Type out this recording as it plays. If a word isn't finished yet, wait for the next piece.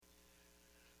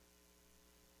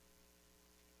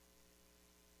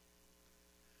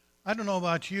I don't know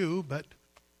about you, but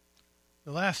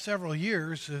the last several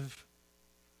years have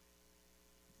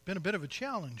been a bit of a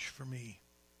challenge for me.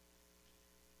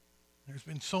 There's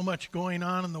been so much going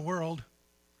on in the world.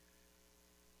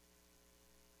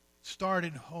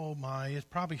 It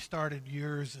probably started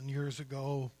years and years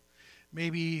ago,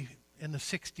 maybe in the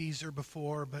 60s or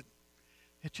before, but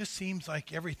it just seems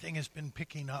like everything has been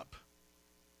picking up.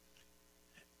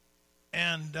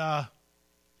 And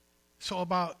so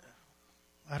about,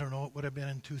 it would have been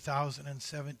in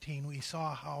 2017, we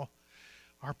saw how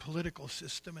our political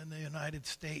system in the United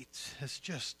States has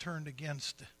just turned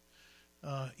against,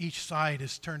 each side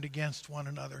has turned against one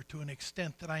another to an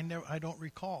extent that I don't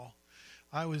recall.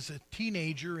 I was a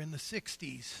teenager in the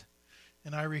 60s,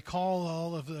 and I recall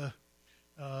all of the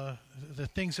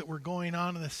things that were going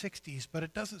on in the 60s, but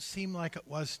it doesn't seem like it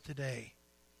was today.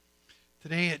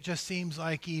 Today it just seems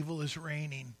like evil is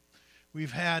reigning.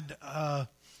 We've had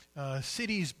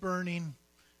cities burning,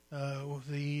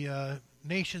 the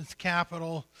nation's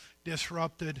capital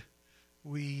disrupted.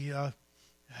 We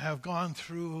have gone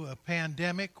through a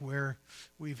pandemic where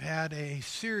we've had a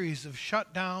series of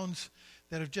shutdowns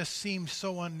that have just seemed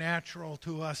so unnatural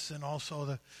to us, and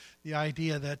also the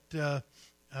idea that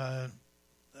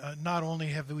not only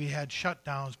have we had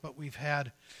shutdowns, but we've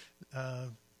had a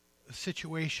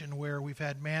situation where we've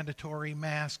had mandatory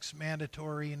masks,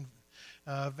 mandatory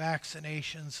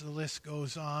vaccinations, the list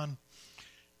goes on.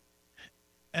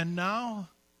 And now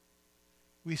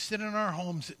we sit in our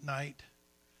homes at night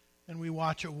and we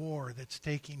watch a war that's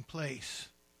taking place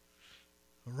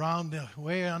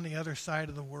way on the other side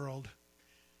of the world.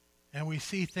 And we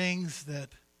see things that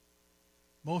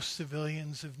most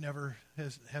civilians have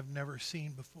never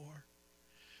seen before,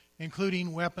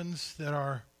 including weapons that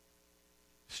are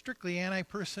strictly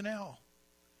anti-personnel.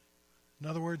 In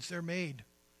other words, they're made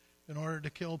in order to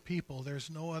kill people. There's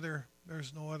no other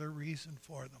reason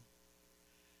for them.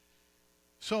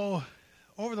 So,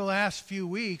 over the last few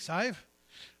weeks, I've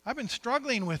been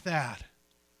struggling with that.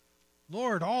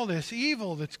 Lord, all this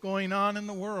evil that's going on in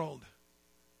the world.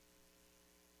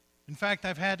 In fact,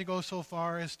 I've had to go so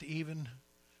far as to even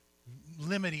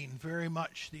limiting very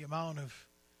much the amount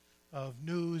of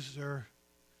news or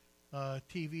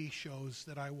TV shows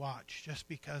that I watch, just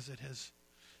because it has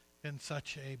been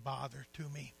such a bother to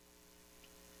me.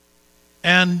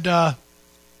 And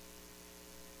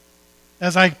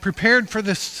as I prepared for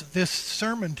this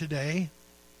sermon today,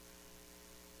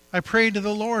 I prayed to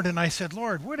the Lord and I said,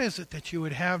 Lord, what is it that you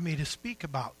would have me to speak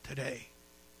about today?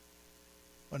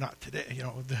 Well, not today,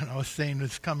 I was saying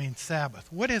this coming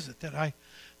Sabbath. What is it that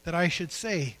I should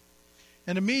say?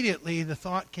 And immediately the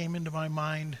thought came into my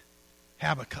mind,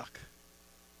 Habakkuk.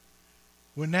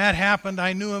 When that happened,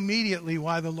 I knew immediately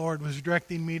why the Lord was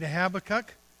directing me to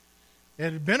Habakkuk.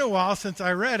 It had been a while since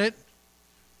I read it,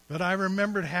 but I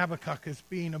remembered Habakkuk as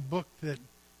being a book that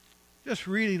just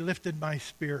really lifted my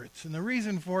spirits. And the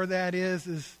reason for that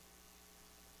is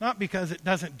not because it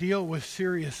doesn't deal with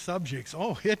serious subjects.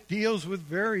 Oh, it deals with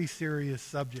very serious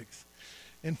subjects.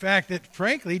 In fact, it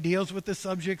frankly deals with the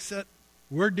subjects that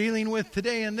we're dealing with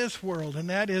today in this world, and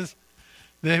that is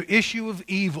the issue of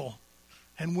evil.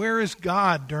 And where is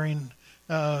God during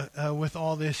with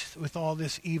all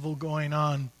this evil going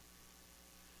on?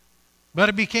 But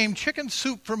it became chicken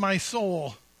soup for my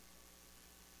soul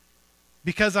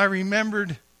because I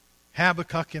remembered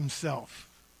Habakkuk himself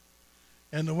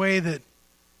and the way that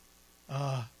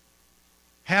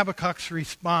Habakkuk's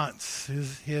response,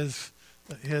 his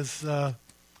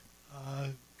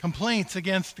complaints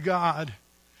against God,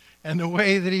 and the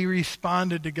way that he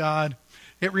responded to God,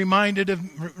 it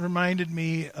reminded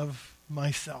me of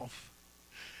myself.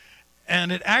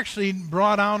 And it actually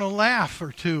brought out a laugh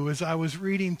or two as I was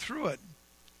reading through it.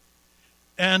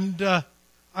 And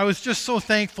I was just so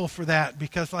thankful for that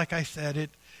because, like I said,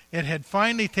 it had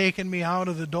finally taken me out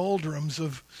of the doldrums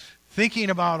of thinking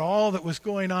about all that was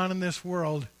going on in this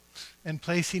world and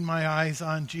placing my eyes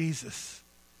on Jesus.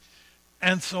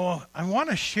 And so I want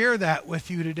to share that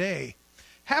with you today.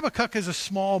 Habakkuk is a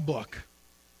small book.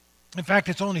 In fact,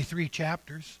 it's only 3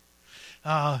 chapters.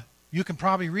 You can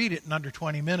probably read it in under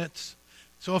 20 minutes.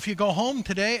 So when you go home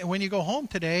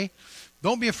today,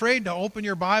 don't be afraid to open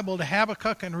your Bible to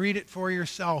Habakkuk and read it for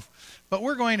yourself. But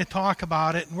we're going to talk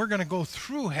about it, and we're going to go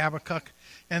through Habakkuk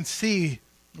and see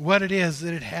what it is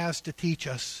that it has to teach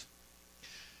us.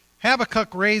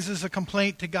 Habakkuk raises a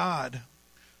complaint to God,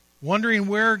 wondering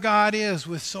where God is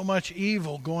with so much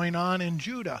evil going on in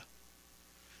Judah.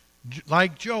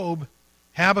 Like Job,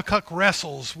 Habakkuk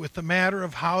wrestles with the matter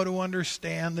of how to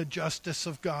understand the justice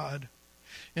of God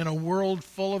in a world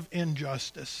full of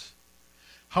injustice.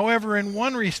 However, in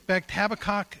one respect,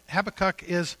 Habakkuk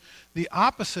is the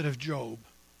opposite of Job.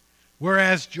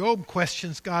 Whereas Job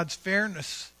questions God's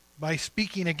fairness by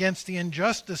speaking against the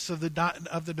injustice of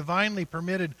the divinely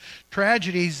permitted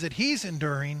tragedies that he's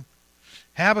enduring,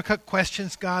 Habakkuk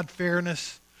questions God's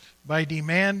fairness by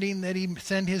demanding that he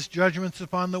send his judgments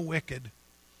upon the wicked.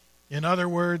 In other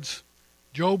words,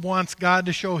 Job wants God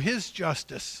to show his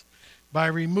justice by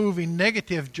removing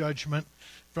negative judgment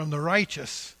from the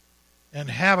righteous, and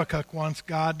Habakkuk wants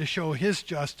God to show his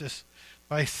justice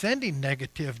by sending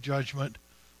negative judgment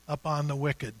upon the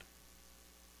wicked.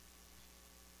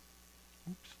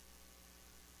 Oops.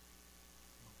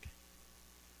 Okay.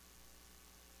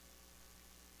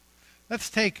 Let's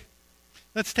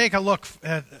take a look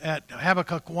at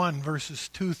Habakkuk 1, verses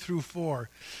 2 through 4.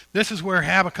 This is where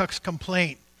Habakkuk's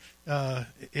complaint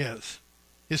is.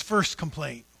 His first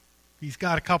complaint. He's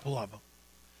got a couple of them.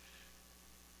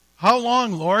 How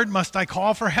long, Lord, must I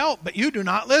call for help, but you do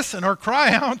not listen, or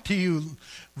cry out to you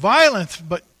violence,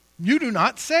 but you do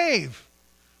not save?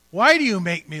 Why do you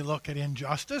make me look at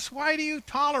injustice? Why do you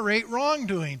tolerate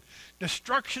wrongdoing?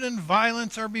 Destruction and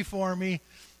violence are before me.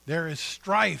 There is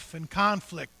strife and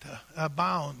conflict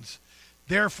abounds.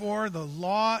 Therefore, the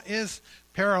law is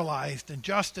paralyzed, and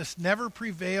justice never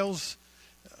prevails.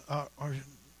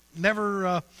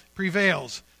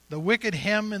 Prevails. The wicked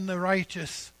hem in the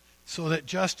righteous, so that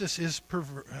justice is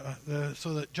perverted.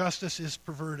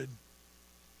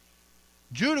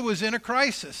 Judah was in a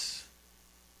crisis.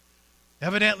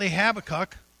 Evidently,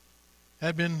 Habakkuk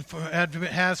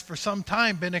has for some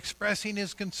time been expressing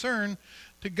his concern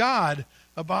to God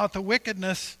about the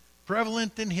wickedness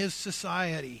prevalent in his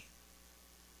society.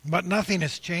 But nothing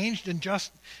has changed, and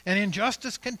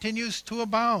injustice continues to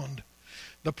abound.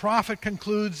 The prophet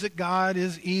concludes that God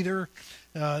is either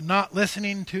not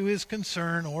listening to his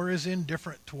concern or is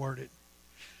indifferent toward it.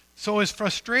 So his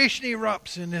frustration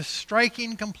erupts in this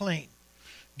striking complaint,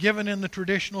 given in the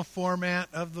traditional format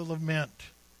of the lament.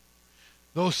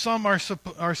 Though some are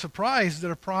surprised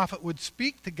that a prophet would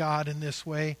speak to God in this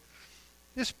way,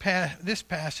 this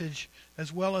passage,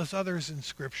 as well as others in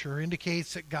Scripture,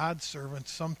 indicates that God's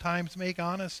servants sometimes make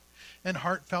honest and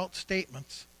heartfelt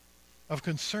statements of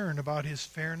concern about his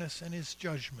fairness and his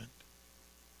judgment.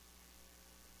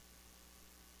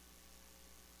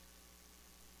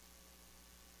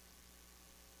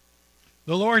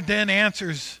 The Lord then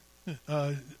answers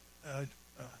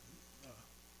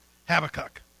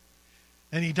Habakkuk.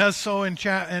 And he does so in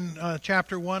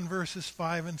chapter 1, verses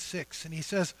 5 and 6. And he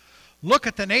says, "Look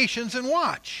at the nations and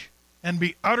watch, and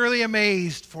be utterly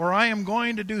amazed, for I am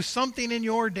going to do something in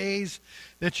your days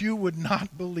that you would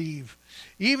not believe.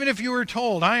 Even if you were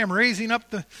told, I am raising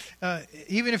up the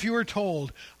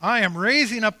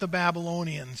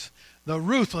Babylonians, the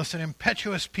ruthless and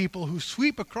impetuous people who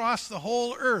sweep across the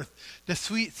whole earth to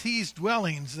seize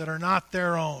dwellings that are not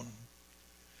their own."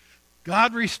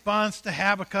 God responds to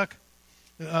Habakkuk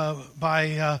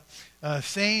by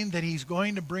saying that he's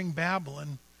going to bring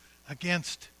Babylon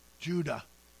against Judah.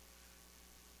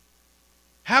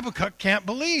 Habakkuk can't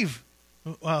believe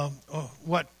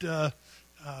what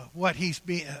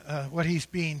he's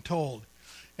being told.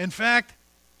 In fact,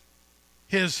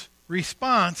 his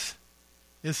response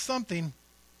is something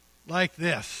like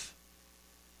this: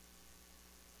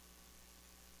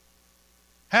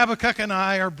 Habakkuk and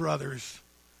I are brothers,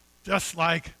 just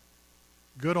like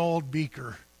good old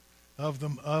Beaker of the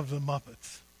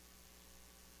Muppets.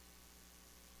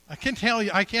 I can't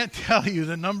tell you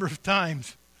the number of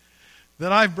times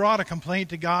that I've brought a complaint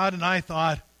to God and I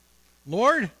thought,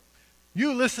 Lord,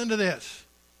 you listen to this.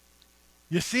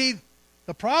 You see,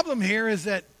 the problem here is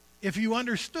that if you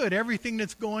understood everything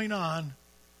that's going on,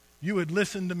 you would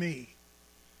listen to me.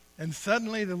 And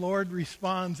suddenly the Lord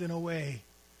responds in a way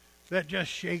that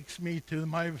just shakes me to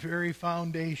my very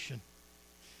foundation.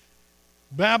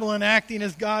 Babylon acting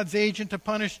as God's agent to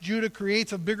punish Judah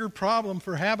creates a bigger problem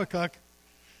for Habakkuk.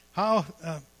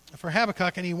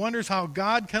 And he wonders how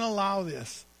God can allow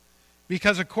this.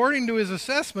 Because according to his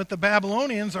assessment, the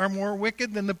Babylonians are more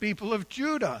wicked than the people of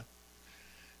Judah.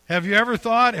 Have you ever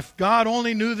thought, if God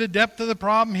only knew the depth of the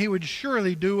problem, he would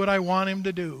surely do what I want him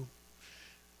to do?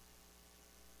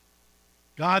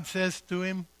 God says to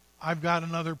him, I've got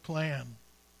another plan.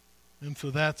 And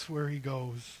so that's where he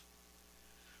goes.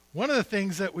 One of the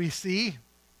things that we see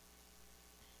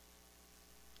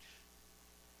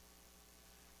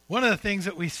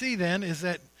then is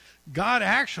that God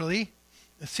actually,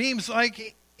 it seems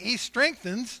like he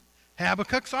strengthens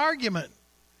Habakkuk's argument.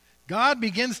 God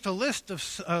begins to list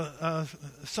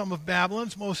some of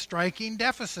Babylon's most striking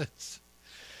deficits.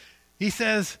 He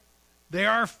says, They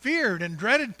are feared and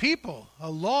dreaded people, a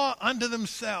law unto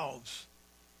themselves.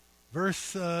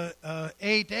 Verse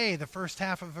 8a, the first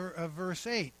half of verse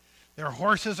 8. Their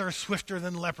horses are swifter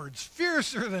than leopards,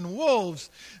 fiercer than wolves.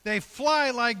 They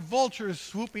fly like vultures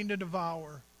swooping to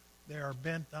devour. They are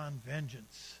bent on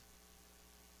vengeance.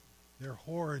 Their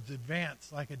hordes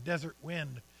advance like a desert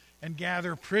wind and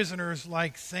gather prisoners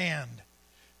like sand.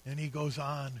 And he goes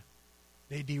on.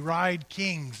 They deride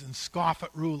kings and scoff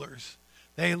at rulers.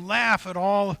 They laugh at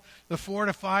all the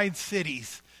fortified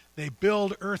cities. They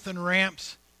build earthen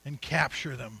ramps and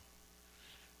capture them.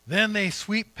 Then they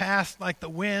sweep past like the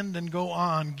wind and go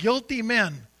on. Guilty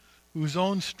men whose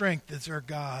own strength is their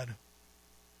God.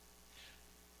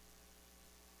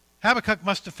 Habakkuk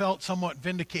must have felt somewhat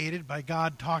vindicated by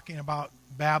God talking about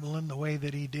Babylon the way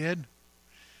that he did,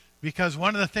 because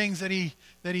one of the things that he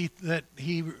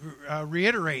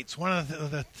reiterates, one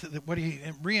of what he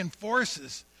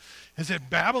reinforces, is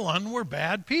that Babylon were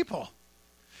bad people.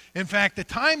 In fact, the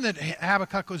time that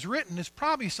Habakkuk was written is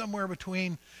probably somewhere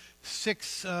between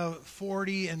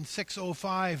 640 and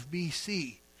 605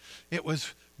 BC. It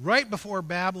was right before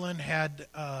Babylon had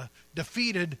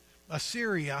defeated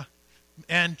Assyria,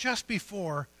 and just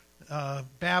before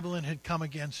Babylon had come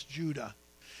against Judah.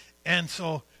 And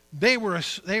so they were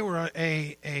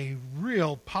a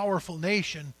real powerful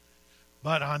nation,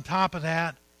 but on top of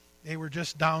that, they were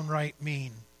just downright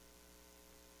mean.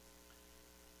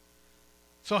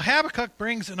 So Habakkuk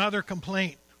brings another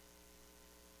complaint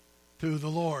to the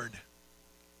Lord.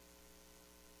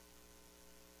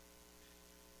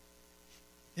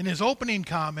 In his opening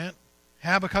comment,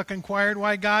 Habakkuk inquired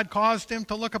why God caused him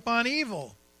to look upon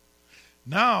evil.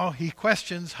 Now he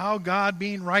questions how God,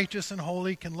 being righteous and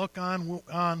holy, can look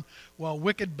on while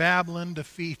wicked Babylon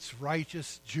defeats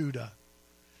righteous Judah.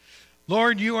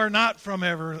 Lord,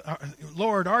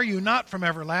 are you not from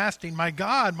everlasting? My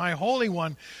God, my Holy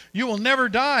One, you will never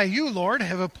die. You, Lord,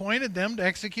 have appointed them to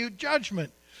execute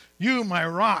judgment. You, my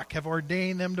rock, have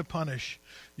ordained them to punish.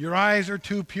 Your eyes are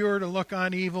too pure to look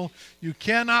on evil. You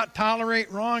cannot tolerate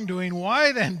wrongdoing.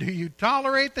 Why then do you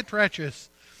tolerate the treacherous?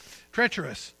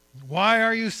 Why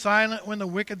are you silent when the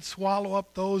wicked swallow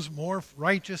up those more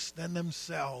righteous than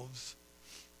themselves?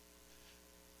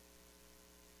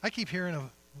 I keep hearing a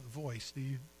voice.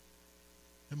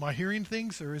 Am I hearing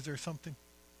things, or is there something?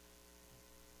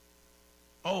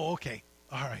 Oh, okay.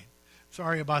 All right.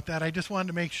 Sorry about that. I just wanted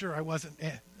to make sure I wasn't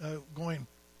going.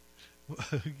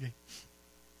 Okay.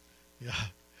 Yeah,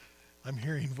 I'm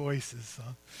hearing voices.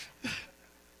 Huh?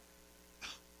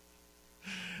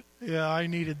 Yeah, I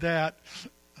needed that.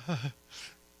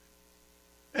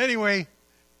 Anyway,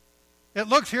 it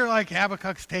looks here like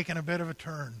Habakkuk's taken a bit of a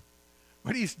turn.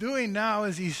 What he's doing now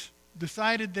is he's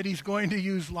decided that he's going to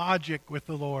use logic with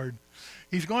the Lord.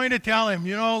 He's going to tell him,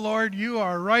 Lord, you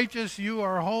are righteous, you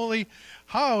are holy.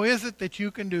 How is it that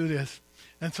you can do this?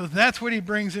 And so that's what he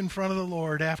brings in front of the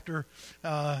Lord after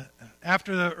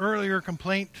the earlier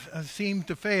complaint seemed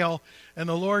to fail. And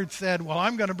the Lord said, well,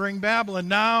 I'm going to bring Babylon.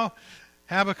 Now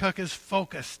Habakkuk is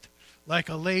focused like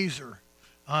a laser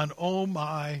on, oh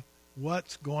my,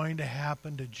 what's going to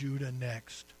happen to Judah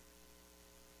next?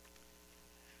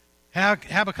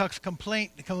 Habakkuk's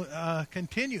complaint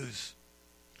continues.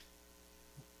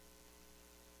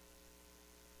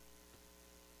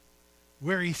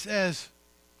 Where he says,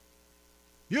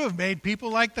 you have made people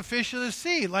like the fish of the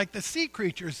sea, like the sea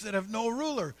creatures that have no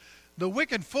ruler. The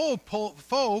wicked foe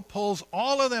pulls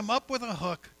all of them up with a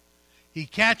hook. He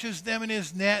catches them in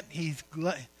his net. He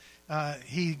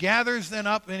gathers them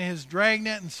up in his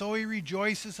dragnet, and so he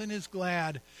rejoices and is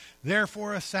glad.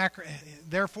 Therefore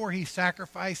he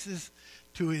sacrifices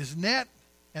to his net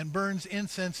and burns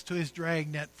incense to his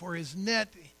dragnet.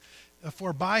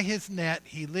 For by his net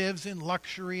he lives in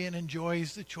luxury and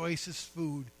enjoys the choicest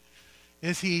food.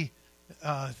 Is he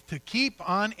to keep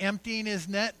on emptying his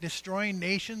net, destroying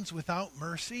nations without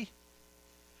mercy?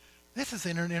 This is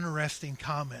an interesting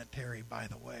commentary, by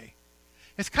the way.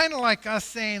 It's kind of like us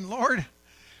saying, Lord,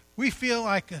 we feel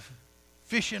like a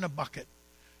fish in a bucket,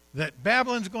 that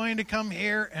Babylon's going to come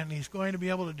here and he's going to be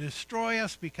able to destroy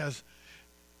us because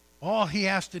all he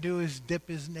has to do is dip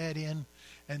his net in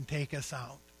and take us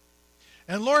out.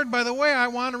 And Lord, by the way, I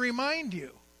want to remind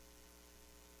you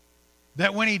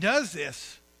that when he does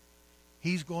this,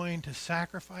 he's going to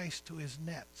sacrifice to his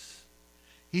nets.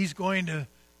 He's going to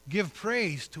give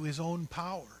praise to his own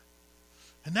power.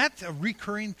 And that's a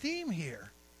recurring theme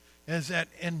here, is that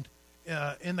in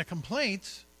the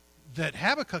complaints that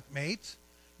Habakkuk makes,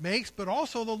 but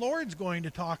also the Lord's going to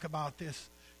talk about this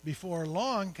before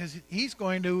long, because he's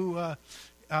going to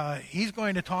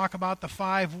talk about the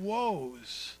 5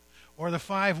 woes, or the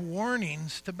 5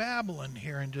 warnings to Babylon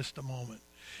here in just a moment.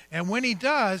 And when he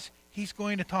does, he's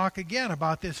going to talk again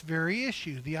about this very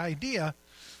issue, the idea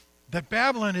that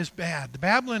Babylon is bad.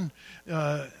 Babylon,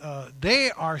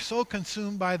 they are so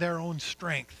consumed by their own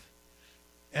strength.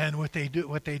 And what they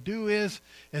do is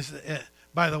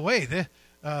by the way,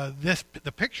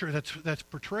 the picture that's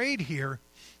portrayed here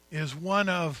is one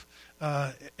of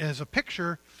is a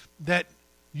picture that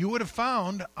you would have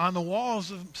found on the walls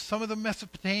of some of the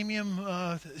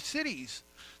Mesopotamian cities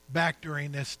back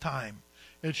during this time.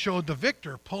 It showed the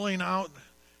victor pulling out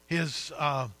his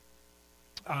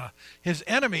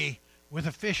enemy with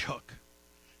a fish hook.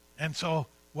 And so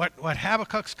what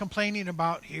Habakkuk's complaining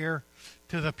about here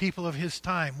to the people of his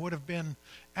time would have been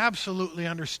absolutely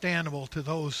understandable to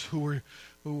those who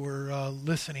were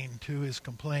listening to his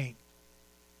complaint.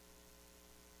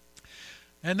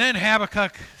 And then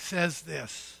Habakkuk says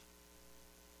this.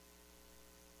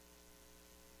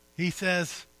 He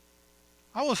says,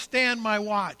 I will stand my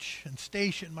watch and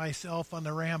station myself on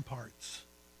the ramparts.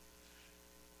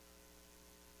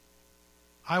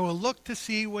 I will look to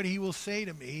see what he will say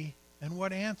to me and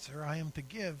what answer I am to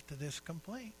give to this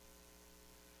complaint.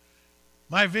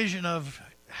 My vision of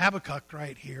Habakkuk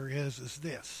right here is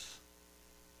this.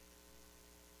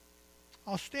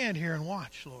 I'll stand here and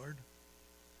watch, Lord.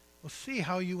 We'll see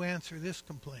how you answer this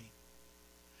complaint.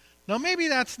 Now, maybe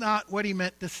that's not what he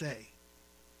meant to say.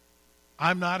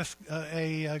 I'm not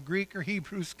a Greek or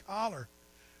Hebrew scholar,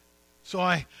 so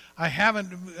I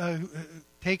haven't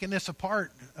taken this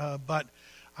apart, but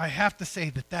I have to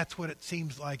say that that's what it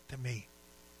seems like to me.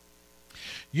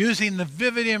 Using the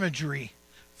vivid imagery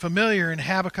familiar in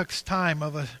Habakkuk's time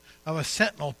of a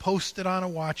sentinel posted on a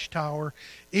watchtower,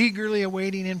 eagerly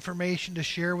awaiting information to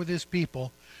share with his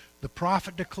people, the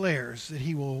prophet declares that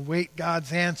he will await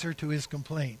God's answer to his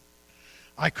complaint.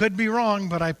 I could be wrong,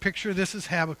 but I picture this as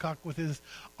Habakkuk with his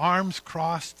arms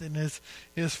crossed and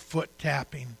his foot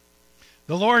tapping.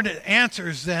 The Lord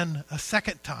answers then a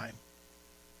second time.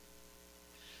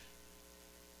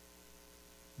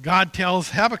 God tells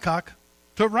Habakkuk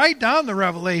to write down the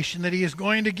revelation that he is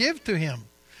going to give to him,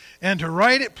 and to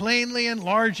write it plainly and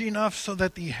large enough so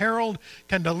that the herald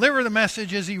can deliver the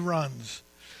message as he runs.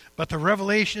 But the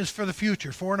revelation is for the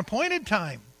future, for an appointed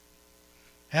time.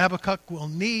 Habakkuk will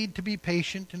need to be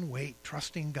patient and wait,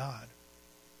 trusting God.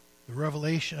 The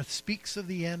revelation speaks of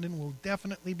the end and will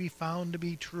definitely be found to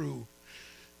be true.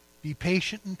 Be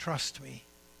patient and trust me.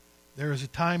 There is a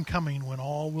time coming when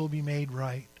all will be made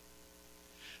right.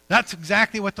 That's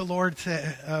exactly what the Lord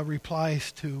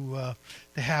replies to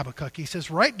Habakkuk. He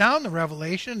says, "Write down the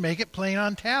revelation and make it plain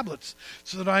on tablets,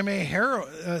 so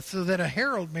that a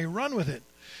herald may run with it.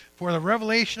 For the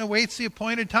revelation awaits the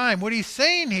appointed time." What he's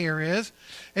saying here is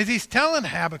he's telling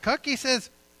Habakkuk, he says,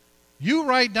 you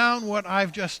write down what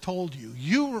I've just told you.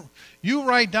 You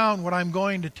write down what I'm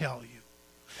going to tell you.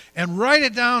 And write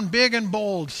it down big and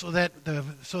bold so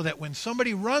that when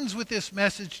somebody runs with this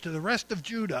message to the rest of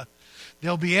Judah,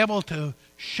 they'll be able to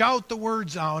shout the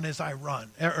words out as I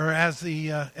run, or as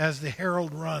the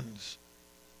herald runs.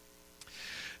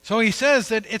 So he says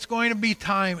that it's going to be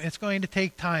time. It's going to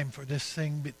take time for this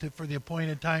thing, for the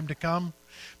appointed time to come.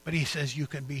 But he says you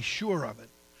can be sure of it.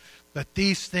 But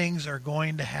these things are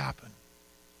going to happen.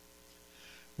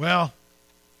 Well,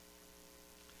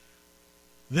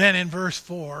 then in verse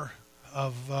 4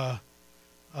 of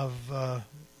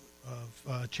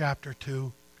chapter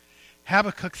 2,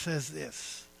 Habakkuk says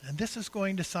this, and this is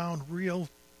going to sound real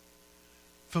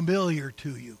familiar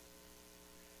to you.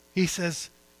 He says,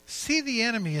 "See, the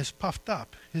enemy is puffed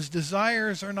up. His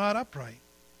desires are not upright.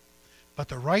 But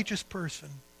the righteous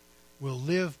person will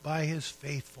live by his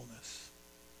faithfulness."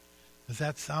 Does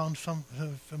that sound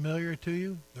familiar to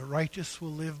you? The righteous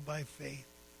will live by faith.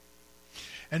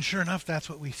 And sure enough, that's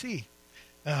what we see.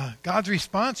 God's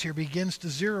response here begins to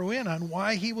zero in on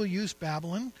why he will use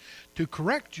Babylon to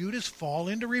correct Judah's fall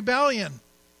into rebellion.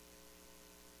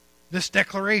 This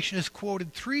declaration is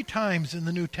quoted 3 times in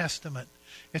the New Testament.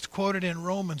 It's quoted in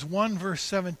Romans 1, verse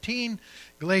 17,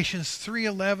 Galatians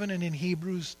 3:11, and in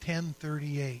Hebrews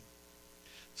 10:38,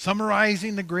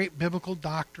 summarizing the great biblical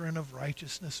doctrine of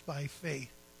righteousness by faith.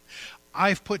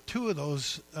 I've put 2 of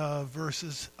those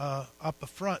verses up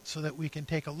front so that we can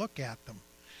take a look at them.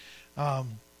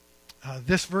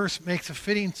 This verse makes a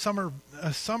fitting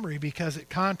summary because it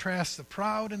contrasts the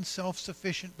proud and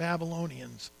self-sufficient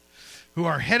Babylonians who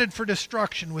are headed for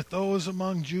destruction with those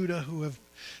among Judah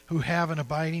who have an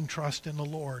abiding trust in the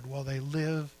Lord while they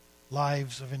live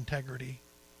lives of integrity.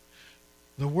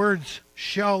 The words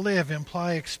 "shall live"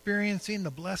 imply experiencing the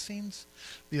blessings,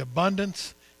 the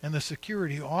abundance, and the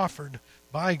security offered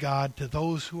by God to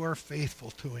those who are faithful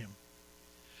to him.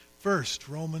 First,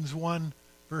 Romans 1,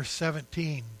 verse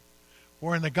 17.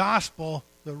 For in the gospel,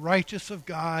 the righteousness of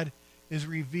God is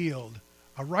revealed,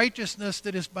 a righteousness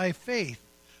that is by faith,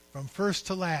 from first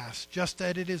to last, just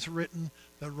as it is written,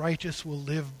 the righteous will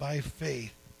live by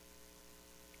faith.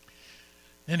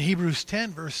 In Hebrews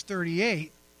 10, verse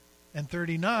 38 and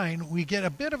 39, we get a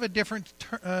bit of a different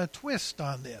twist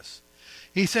on this.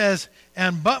 He says,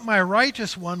 and but my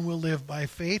righteous one will live by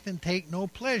faith and take no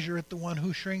pleasure at the one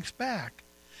who shrinks back.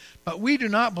 But we do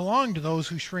not belong to those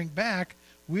who shrink back.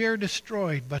 We are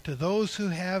destroyed, but to those who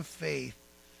have faith,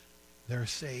 they're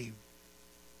saved.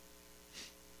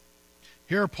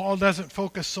 Here, Paul doesn't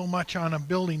focus so much on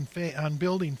building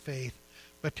faith,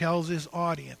 but tells his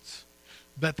audience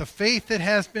that the faith that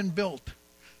has been built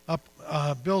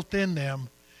in them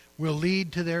will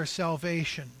lead to their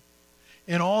salvation.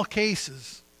 In all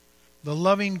cases, the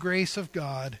loving grace of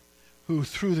God, who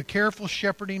through the careful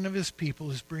shepherding of his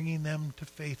people is bringing them to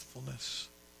faithfulness.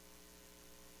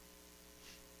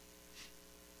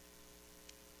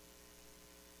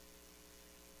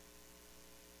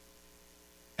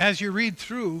 As you read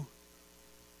through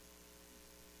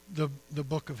the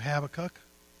book of Habakkuk,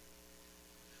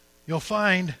 you'll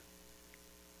find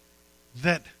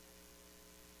that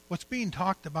what's being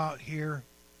talked about here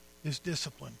is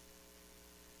discipline.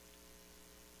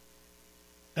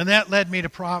 And that led me to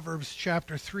Proverbs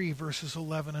chapter 3, verses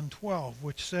 11 and 12,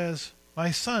 which says,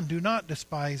 my son, do not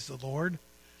despise the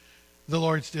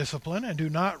Lord's discipline, and do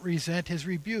not resent his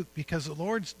rebuke, because the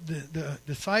Lord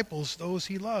disciples those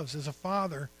he loves. As a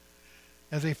father,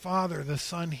 the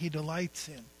son he delights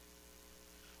in.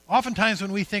 Oftentimes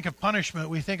when we think of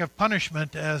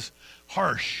punishment as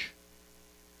harsh.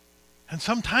 And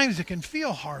sometimes it can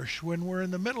feel harsh when we're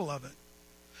in the middle of it.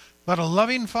 But a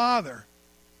loving Father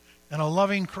and a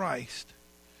loving Christ,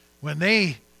 when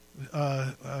they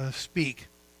speak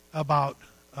about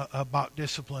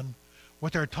discipline,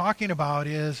 what they're talking about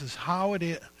is how it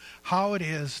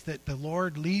is that the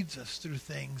Lord leads us through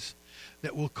things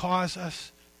that will cause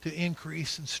us to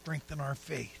increase and strengthen our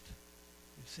faith.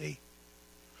 You see?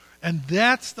 And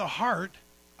that's the heart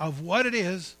of what it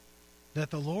is that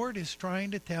the Lord is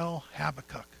trying to tell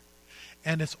Habakkuk.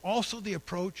 And it's also the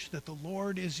approach that the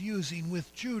Lord is using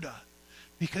with Judah.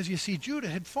 Because you see, Judah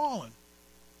had fallen.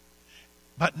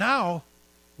 But now,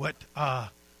 what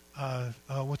the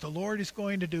Lord is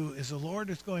going to do is the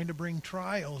Lord is going to bring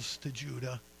trials to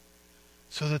Judah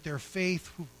so that their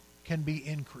faith can be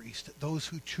increased, those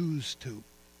who choose to.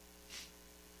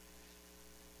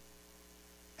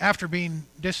 After being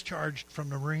discharged from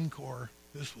the Marine Corps,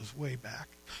 this was way back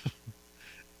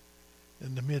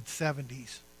in the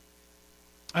mid-70s,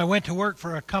 I went to work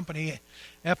for a company,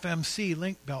 FMC,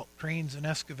 Link Belt Cranes and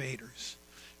Excavators.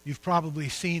 You've probably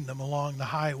seen them along the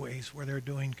highways where they're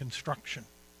doing construction.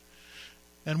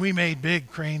 And we made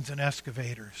big cranes and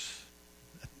excavators.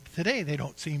 Today they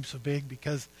don't seem so big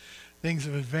because things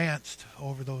have advanced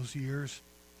over those years.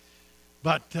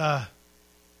 But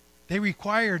they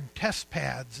required test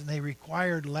pads and they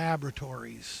required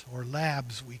laboratories, or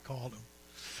labs we called them.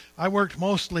 I worked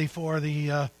mostly for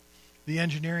the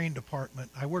engineering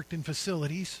department. I worked in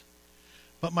facilities,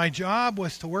 but my job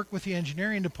was to work with the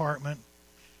engineering department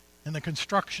in the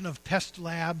construction of test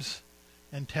labs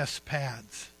and test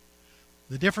pads.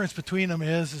 The difference between them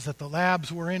is that the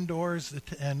labs were indoors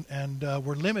and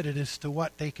were limited as to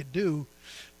what they could do.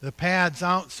 The pads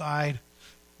outside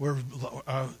were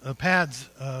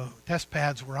test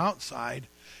pads were outside,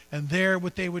 and there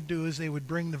what they would do is they would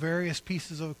bring the various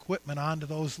pieces of equipment onto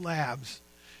those labs,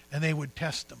 and they would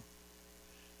test them.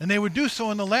 And they would do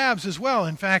so in the labs as well.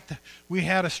 In fact, we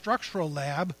had a structural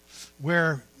lab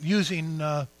where using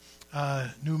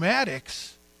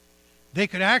pneumatics, they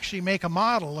could actually make a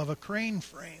model of a crane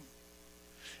frame.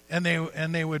 And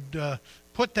they would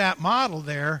put that model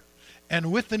there,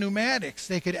 and with the pneumatics,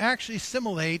 they could actually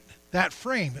simulate that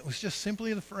frame. It was just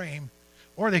simply the frame,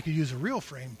 or they could use a real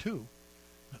frame too.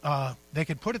 They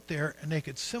could put it there, and they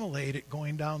could simulate it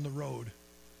going down the road.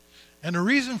 And the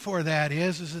reason for that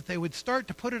is that they would start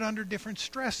to put it under different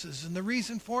stresses. And the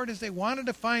reason for it is they wanted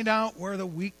to find out where the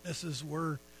weaknesses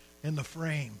were in the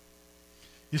frame.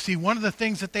 You see, one of the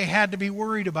things that they had to be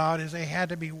worried about is they had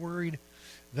to be worried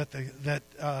that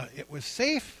it was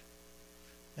safe,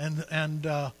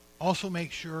 and also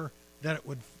make sure that it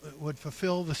would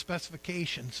fulfill the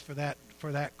specifications for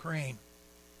that crane.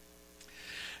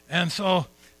 And so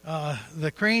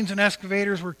the cranes and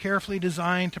excavators were carefully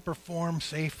designed to perform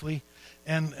safely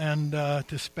and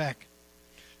to spec.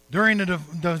 During the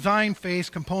design phase,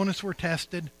 components were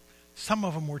tested. Some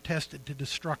of them were tested to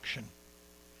destruction.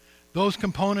 Those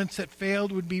components that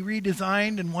failed would be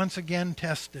redesigned and once again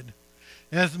tested.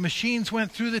 As the machines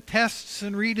went through the tests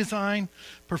and redesign,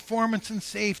 performance and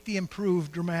safety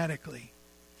improved dramatically.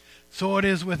 So it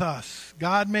is with us.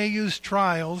 God may use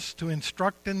trials to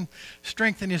instruct and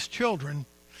strengthen his children,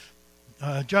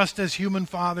 just as human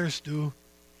fathers do,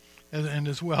 and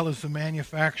as well as the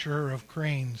manufacturer of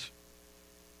cranes.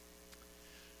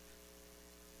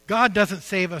 God doesn't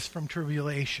save us from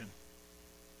tribulation.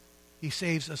 He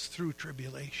saves us through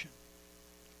tribulation.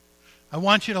 I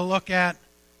want you to look at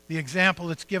the example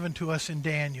that's given to us in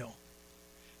Daniel,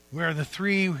 where the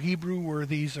 3 Hebrew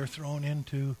worthies are thrown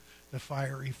into the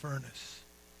fiery furnace.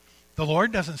 The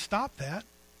Lord doesn't stop that.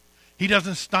 He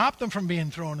doesn't stop them from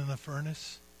being thrown in the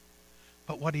furnace.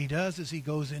 But what he does is he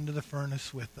goes into the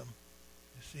furnace with them.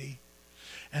 You see?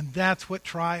 And that's what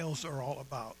trials are all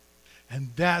about. And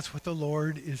that's what the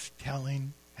Lord is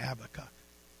telling Habakkuk.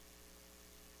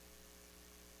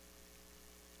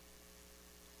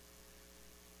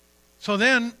 So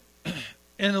then,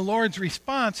 in the Lord's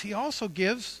response, he also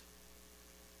gives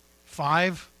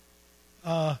 5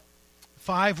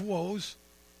 woes.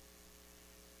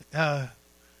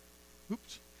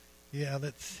 Oops. Yeah,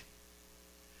 that's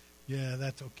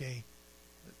okay.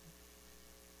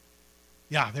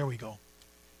 Yeah, there we go.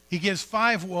 He gives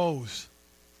 5 woes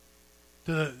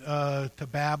to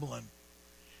Babylon.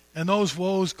 And those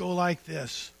woes go like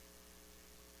this.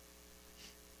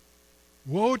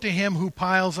 Woe to him who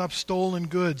piles up stolen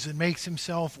goods and makes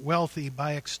himself wealthy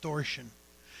by extortion.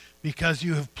 Because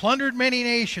you have plundered many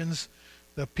nations,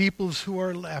 the peoples who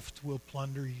are left will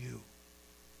plunder you.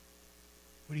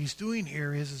 What he's doing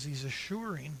here is he's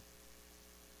assuring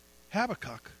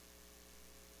Habakkuk.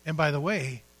 And by the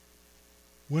way,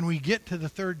 when we get to the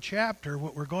 3rd chapter,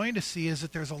 what we're going to see is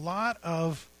that there's a lot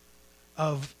of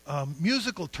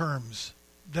musical terms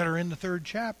that are in the 3rd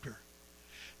chapter.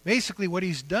 Basically, what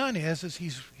he's done is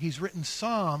he's written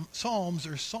psalms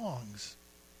or songs.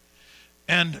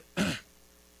 And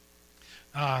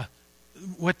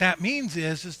what that means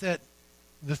is that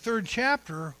the 3rd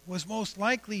chapter was most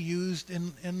likely used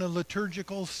in the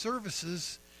liturgical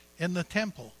services in the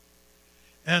temple.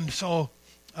 And so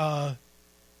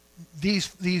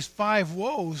these 5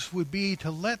 woes would be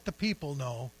to let the people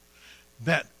know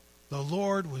that the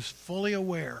Lord was fully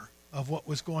aware of what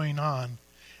was going on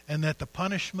and that the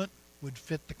punishment would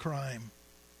fit the crime.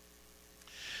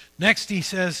 Next he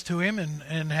says to him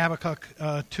in Habakkuk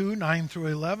 2, 9 through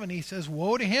 11, he says,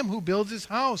 Woe to him who builds his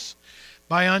house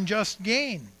by unjust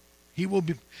gain. He will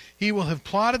have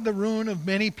plotted the ruin of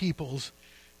many peoples,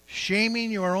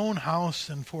 shaming your own house,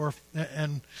 and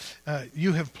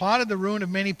you have plotted the ruin of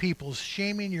many peoples,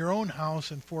 shaming your own house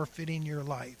and forfeiting your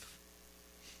life.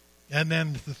 And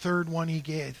then the 3rd one he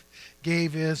gave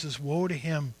is woe to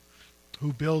him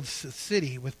who builds a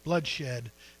city with bloodshed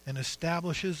and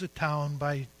establishes a town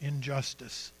by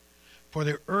injustice. For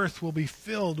the earth will be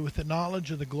filled with the knowledge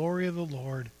of the glory of the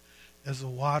Lord as the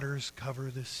waters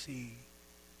cover the sea.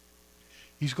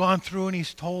 He's gone through and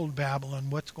he's told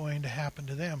Babylon what's going to happen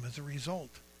to them as a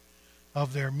result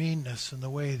of their meanness and the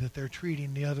way that they're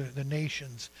treating the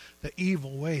nations, the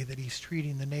evil way that he's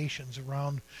treating the nations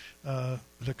around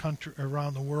the country,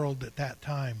 around the world at that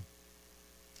time.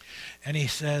 And he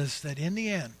says that in the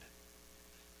end,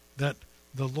 that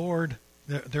the Lord,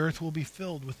 the earth will be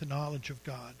filled with the knowledge of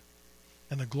God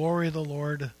and the glory of the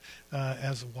Lord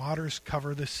as the waters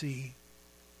cover the sea.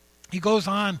 He goes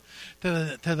on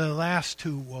to the last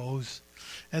 2 woes.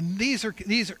 And these are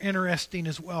interesting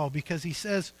as well, because he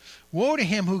says, Woe to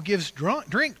him who gives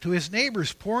drink to his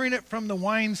neighbors, pouring it from the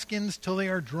wineskins till they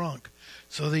are drunk,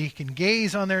 so that he can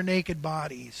gaze on their naked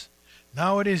bodies.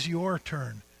 Now it is your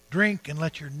turn. Drink and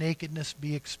let your nakedness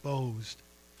be exposed.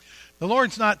 The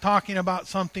Lord's not talking about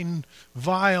something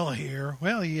vile here.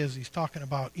 Well, he is. He's talking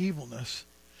about evilness.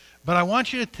 But I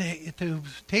want you to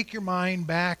take your mind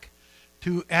back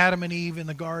to Adam and Eve in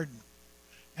the garden.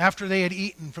 After they had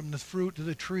eaten from the fruit of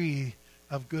the tree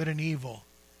of good and evil,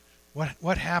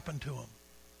 what happened to them?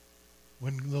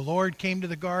 When the Lord came to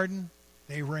the garden,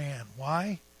 they ran.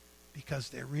 Why? Because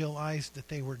they realized that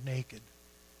they were naked.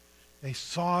 They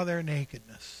saw their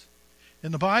nakedness.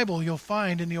 In the Bible, you'll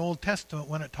find in the Old Testament,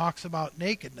 when it talks about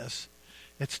nakedness,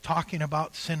 it's talking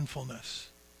about sinfulness.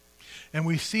 And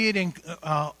we see it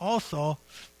also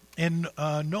in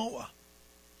Noah.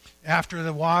 After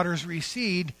the waters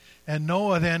recede, and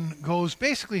Noah then goes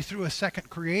basically through a second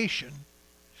creation,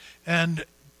 and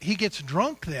he gets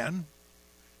drunk then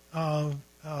in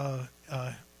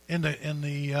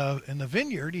the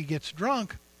vineyard. He gets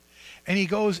drunk, and he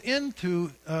goes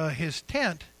into his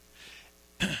tent,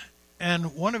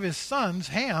 and one of his sons,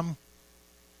 Ham,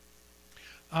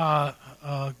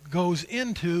 goes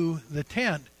into the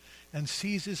tent, and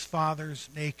sees his father's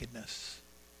nakedness.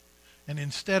 And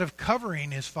instead of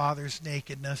covering his father's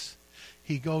nakedness,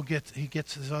 he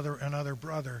gets another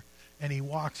brother, and he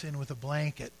walks in with a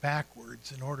blanket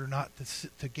backwards in order not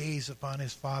to gaze upon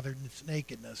his father's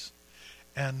nakedness,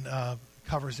 and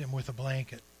covers him with a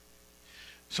blanket.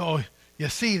 So you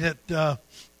see that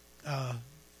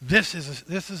this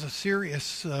is a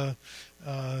serious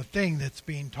thing that's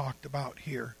being talked about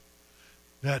here.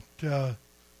 That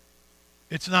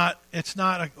it's not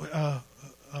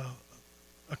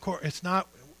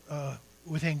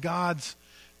within God's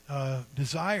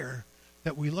desire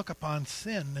that we look upon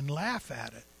sin and laugh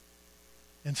at it.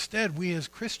 Instead, we as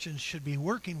Christians should be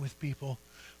working with people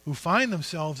who find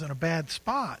themselves in a bad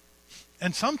spot.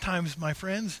 And sometimes, my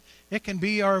friends, it can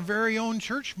be our very own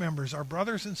church members, our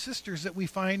brothers and sisters that we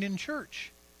find in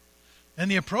church. And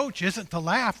the approach isn't to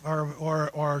laugh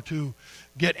or to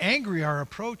get angry. Our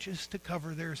approach is to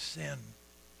cover their sin.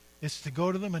 It's to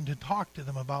go to them and to talk to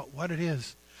them about what it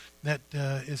is that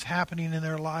is happening in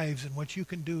their lives and what you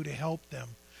can do to help them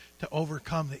to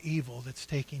overcome the evil that's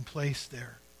taking place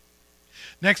there.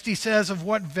 Next, he says, of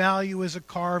what value is an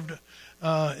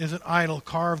idol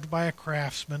carved by a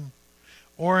craftsman,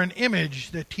 or an image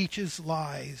that teaches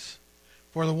lies?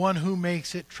 For the one who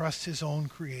makes it trusts his own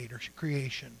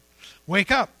creation. Wake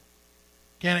up.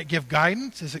 Can it give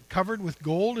guidance? Is it covered with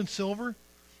gold and silver?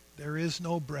 There is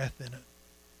no breath in it.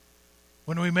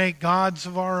 When we make gods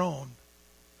of our own,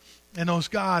 and those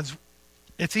gods,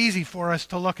 it's easy for us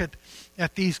to look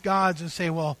at these gods and say,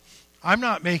 well, I'm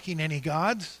not making any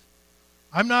gods.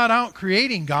 I'm not out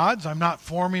creating gods. I'm not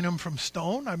forming them from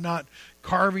stone. I'm not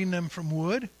carving them from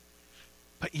wood.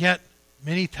 But yet,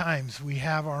 many times we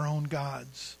have our own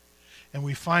gods. And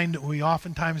we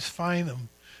oftentimes find them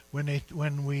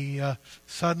when we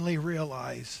suddenly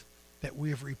realize that we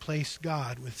have replaced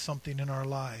God with something in our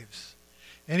lives.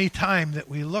 Any time that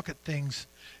we look at things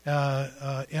in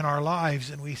our lives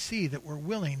and we see that we're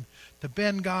willing to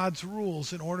bend God's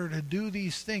rules in order to do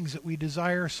these things that we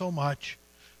desire so much,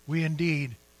 we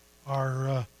indeed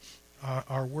are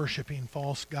worshiping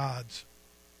false gods.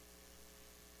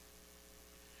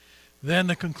 Then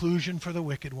the conclusion for the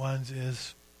wicked ones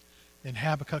is in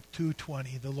Habakkuk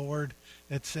 2:20.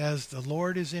 It says, the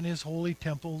Lord is in his holy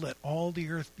temple, let all the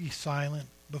earth be silent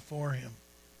before him.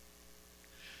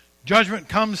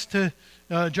 Judgment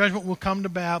will come to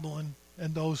Babylon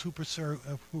and those who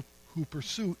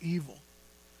pursue evil.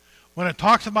 When it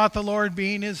talks about the Lord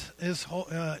being in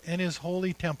his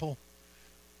holy temple,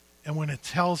 and when it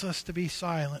tells us to be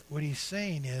silent, what he's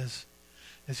saying is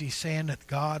he's saying that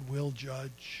God will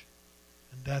judge.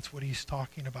 And that's what he's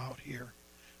talking about here.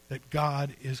 That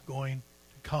God is going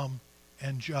to come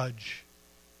and judge.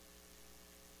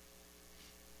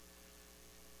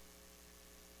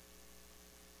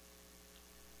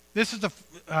 This is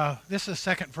the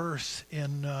second verse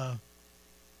in the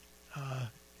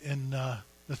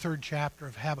third chapter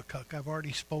of Habakkuk. I've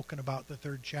already spoken about the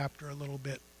third chapter a little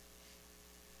bit.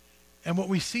 And what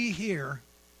we see here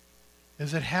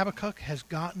is that Habakkuk has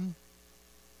gotten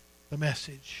the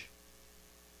message.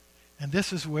 And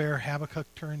this is where Habakkuk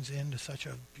turns into such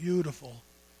a beautiful,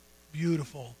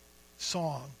 beautiful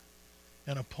song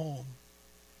and a poem.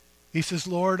 He says,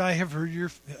 Lord, I have heard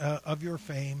of your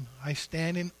fame. I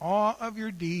stand in awe of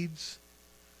your deeds.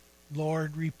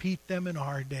 Lord, repeat them in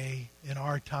our day, in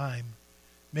our time.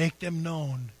 Make them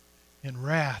known. In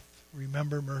wrath,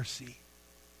 remember mercy.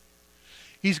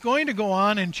 He's going to go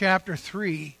on in chapter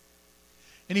 3,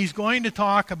 and he's going to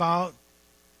talk about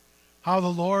how the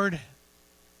Lord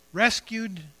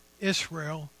rescued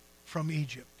Israel from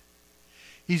Egypt.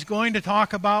 He's going to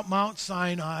talk about Mount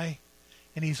Sinai,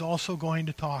 and he's also going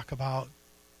to talk about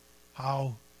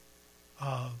how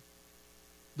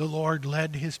the Lord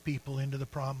led his people into the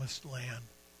promised land.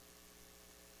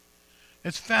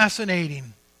 It's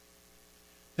fascinating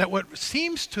that what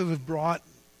seems to have brought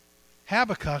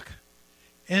Habakkuk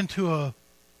into a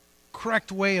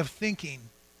correct way of thinking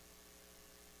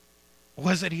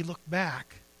was that he looked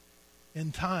back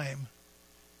in time,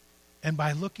 and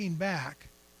by looking back,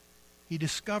 he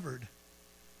discovered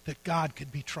that God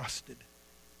could be trusted.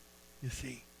 You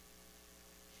see,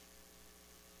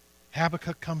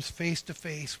 Habakkuk comes face to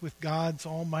face with God's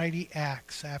almighty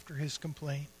acts after his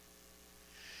complaint.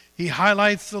 He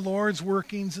highlights the Lord's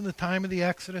workings in the time of the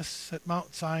Exodus at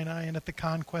Mount Sinai and at the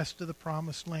conquest of the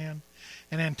Promised Land,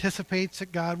 and anticipates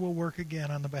that God will work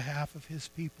again on the behalf of his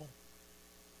people.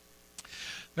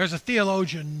 There's a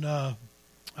theologian a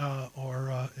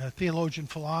theologian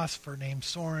philosopher named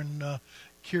Soren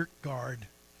Kierkegaard,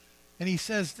 and he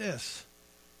says this: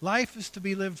 life is to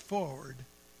be lived forward,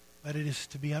 but it is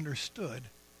to be understood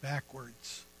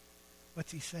backwards.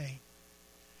 What's he saying?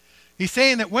 He's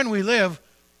saying that when we live,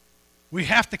 we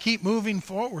have to keep moving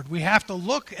forward. We have to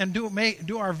look and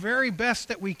do our very best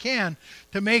that we can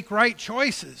to make right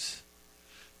choices.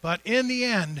 But in the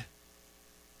end,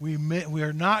 we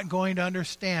are not going to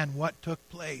understand what took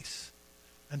place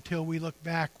until we look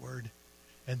backward,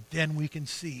 and then we can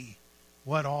see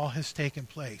what all has taken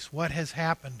place, what has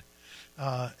happened.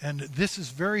 And this is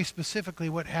very specifically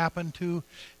what happened to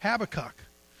Habakkuk,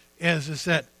 is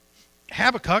that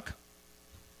Habakkuk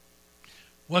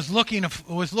was looking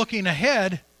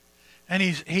ahead, and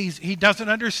he doesn't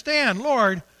understand.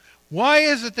 Lord, why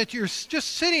is it that you're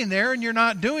just sitting there and you're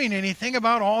not doing anything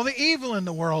about all the evil in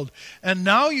the world? And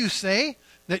now you say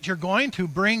that you're going to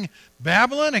bring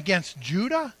Babylon against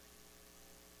Judah?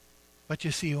 But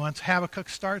you see, once Habakkuk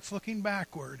starts looking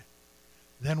backward,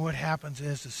 then what happens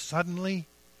is suddenly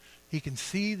he can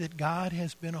see that God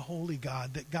has been a holy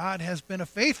God, that God has been a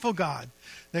faithful God,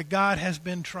 that God has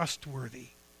been trustworthy.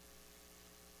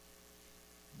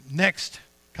 Next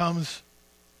comes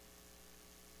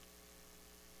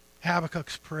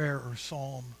Habakkuk's prayer or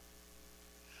psalm.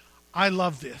 I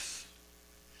love this.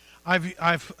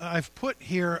 I've put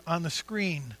here on the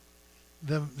screen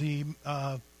the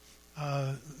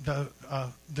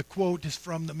quote is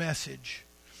from the Message.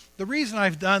 The reason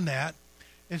I've done that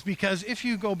is because if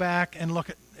you go back and look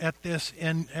at this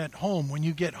at home, when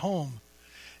you get home,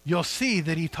 you'll see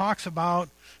that he talks about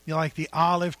like the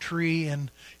olive tree,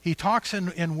 and he talks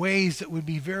in ways that would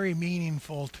be very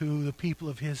meaningful to the people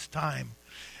of his time.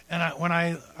 And when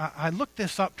I looked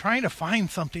this up, trying to find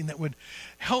something that would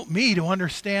help me to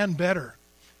understand better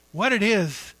what it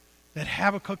is that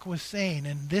Habakkuk was saying,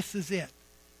 and this is it.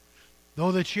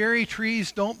 Though the cherry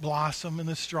trees don't blossom and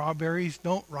the strawberries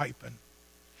don't ripen,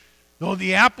 though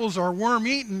the apples are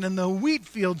worm-eaten and the wheat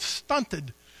fields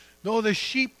stunted, though the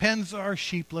sheep pens are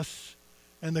sheepless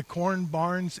and the corn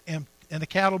barns and the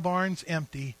cattle barns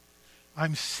empty,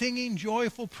 I'm singing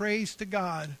joyful praise to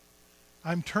God.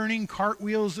 I'm turning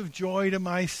cartwheels of joy to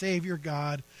my Savior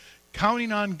God,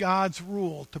 counting on God's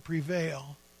rule to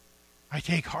prevail. I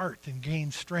take heart and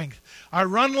gain strength. I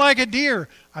run like a deer.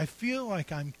 I feel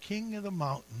like I'm king of the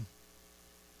mountain.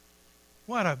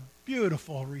 What a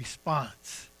beautiful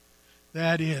response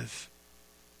that is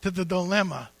to the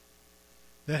dilemma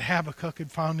that Habakkuk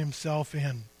had found himself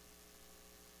in.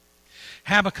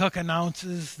 Habakkuk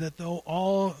announces that though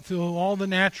all the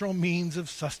natural means of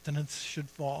sustenance should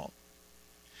fall,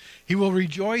 he will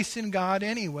rejoice in God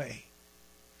anyway,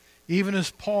 even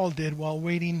as Paul did while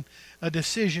waiting a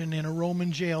decision in a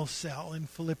Roman jail cell in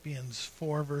Philippians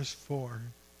 4, verse 4.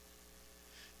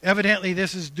 Evidently,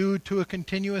 this is due to a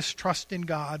continuous trust in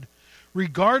God,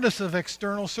 regardless of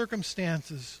external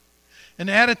circumstances, an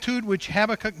attitude which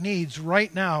Habakkuk needs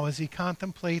right now as he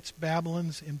contemplates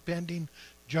Babylon's impending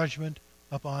judgment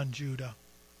upon Judah.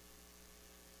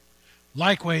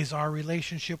 Likewise, our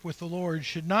relationship with the Lord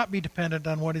should not be dependent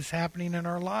on what is happening in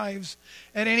our lives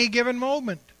at any given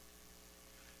moment.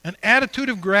 An attitude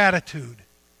of gratitude,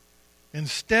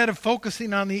 instead of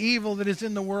focusing on the evil that is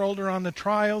in the world or on the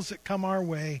trials that come our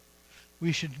way,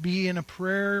 we should be in a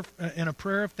prayer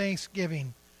of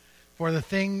thanksgiving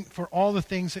for all the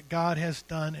things that God has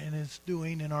done and is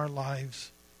doing in our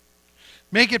lives.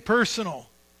 Make it personal.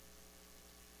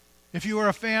 If you are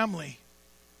a family,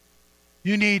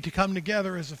 you need to come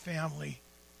together as a family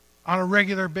on a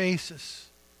regular basis.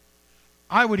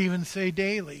 I would even say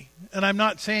daily. And I'm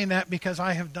not saying that because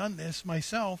I have done this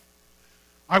myself.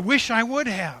 I wish I would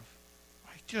have.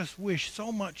 I just wish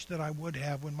so much that I would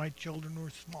have when my children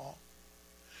were small.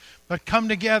 But come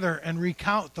together and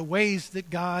recount the ways that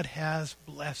God has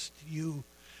blessed you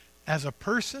as a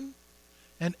person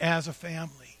and as a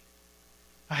family.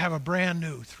 I have a brand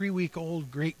new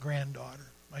 3-week-old great-granddaughter,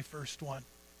 my first one.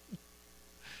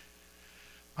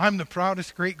 I'm the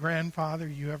proudest great-grandfather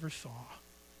you ever saw.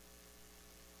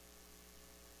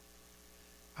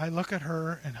 I look at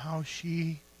her and how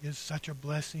she is such a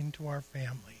blessing to our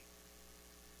family.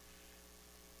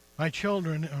 My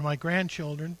children, or my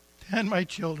grandchildren, and my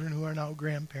children who are now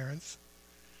grandparents,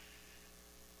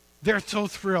 they're so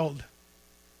thrilled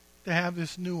to have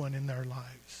this new one in their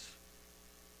lives.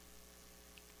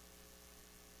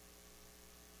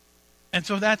 And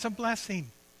so that's a blessing.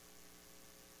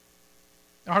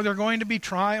 Are there going to be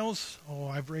trials? Oh,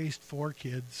 I've raised 4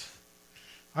 kids.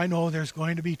 I know there's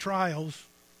going to be trials.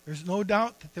 There's no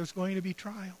doubt that there's going to be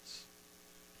trials.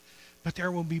 But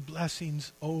there will be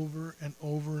blessings over and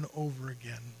over and over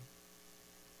again.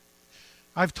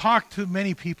 I've talked to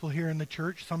many people here in the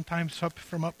church, sometimes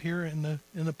from up here in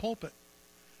the pulpit,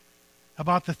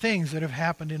 about the things that have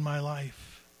happened in my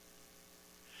life.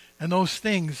 And those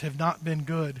things have not been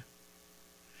good.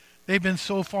 They've been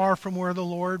so far from where the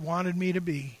Lord wanted me to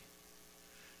be.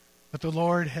 But the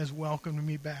Lord has welcomed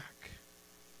me back.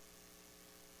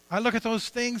 I look at those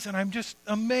things and I'm just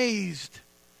amazed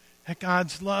at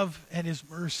God's love and His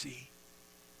mercy.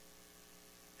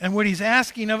 And what He's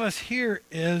asking of us here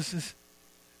is,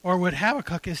 or what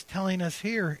Habakkuk is telling us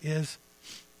here is,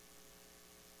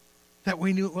 that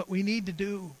what we need to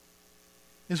do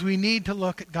is we need to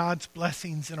look at God's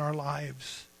blessings in our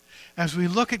lives. As we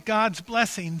look at God's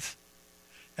blessings,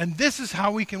 and this is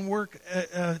how we can work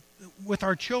with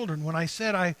our children. When I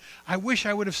said I wish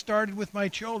I would have started with my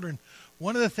children,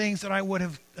 one of the things that I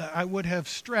would have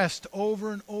stressed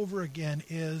over and over again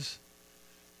is,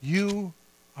 you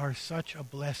are such a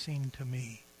blessing to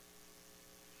me.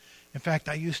 In fact,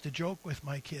 I used to joke with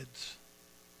my kids.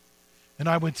 And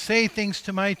I would say things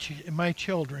to my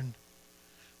children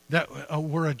that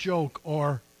were a joke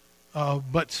or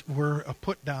but were a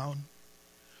put down.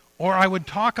 Or I would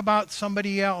talk about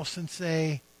somebody else and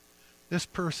say, this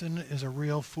person is a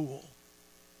real fool.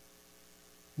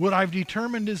 What I've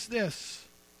determined is this.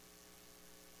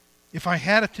 If I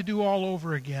had it to do all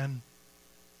over again,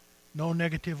 no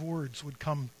negative words would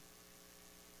come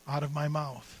out of my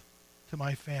mouth to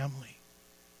my family.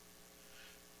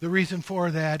 The reason for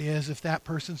that is, if that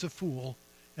person's a fool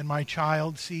and my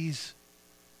child sees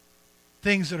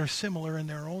things that are similar in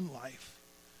their own life,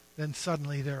 then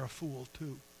suddenly they're a fool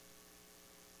too.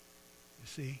 You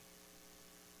see?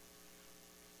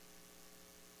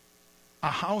 A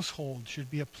household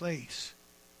should be a place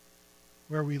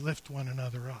where we lift one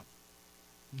another up,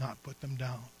 not put them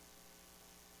down.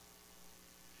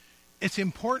 It's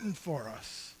important for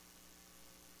us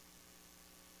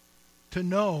to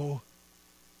know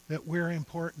that we're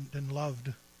important and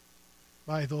loved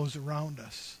by those around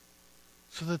us,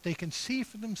 so that they can see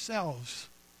for themselves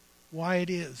why it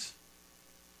is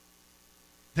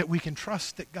that we can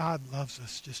trust that God loves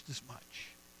us just as much,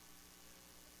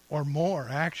 or more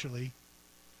actually,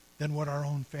 than what our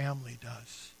own family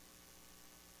does.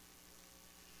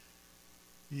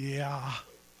 Yeah.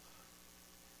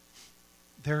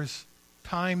 There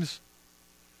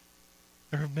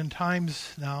have been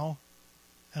times now,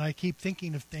 and I keep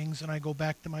thinking of things, and I go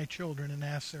back to my children and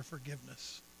ask their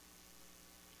forgiveness.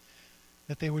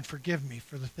 That they would forgive me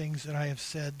for the things that I have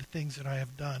said, the things that I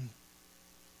have done.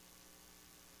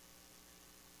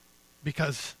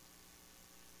 Because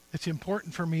it's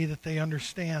important for me that they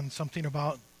understand something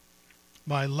about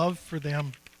my love for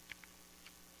them,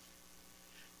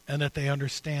 and that they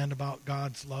understand about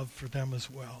God's love for them as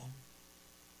well.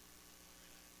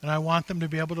 And I want them to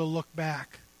be able to look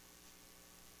back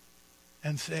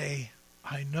and say,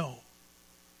 I know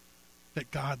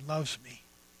that God loves me,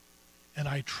 and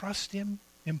I trust Him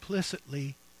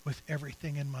implicitly with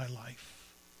everything in my life.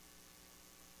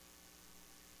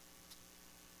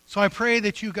 So I pray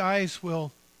that you guys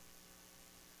will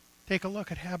take a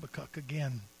look at Habakkuk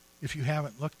again, if you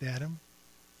haven't looked at him.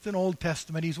 It's an Old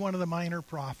Testament. He's one of the minor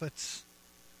prophets,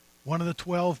 one of the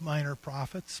 12 minor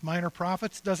prophets. Minor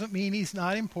prophets doesn't mean he's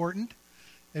not important.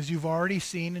 As you've already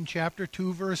seen in chapter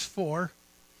 2, verse 4,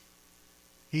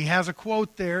 he has a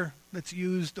quote there that's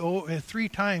used 3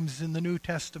 times in the New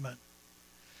Testament.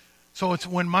 So it's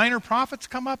when minor prophets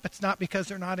come up, it's not because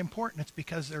they're not important. It's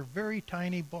because they're very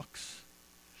tiny books.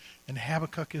 And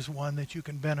Habakkuk is one that you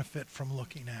can benefit from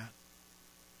looking at.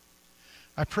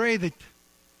 I pray that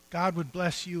God would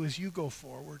bless you as you go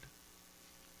forward,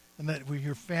 and that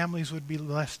your families would be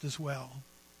blessed as well.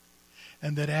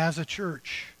 And that as a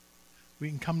church, we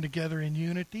can come together in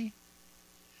unity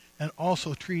and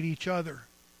also treat each other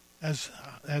as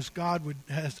God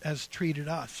has treated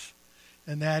us.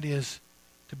 And that is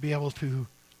to be able to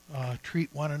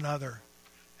treat one another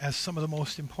as some of the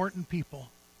most important people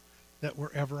that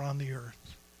were ever on the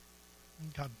earth.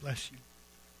 God bless you.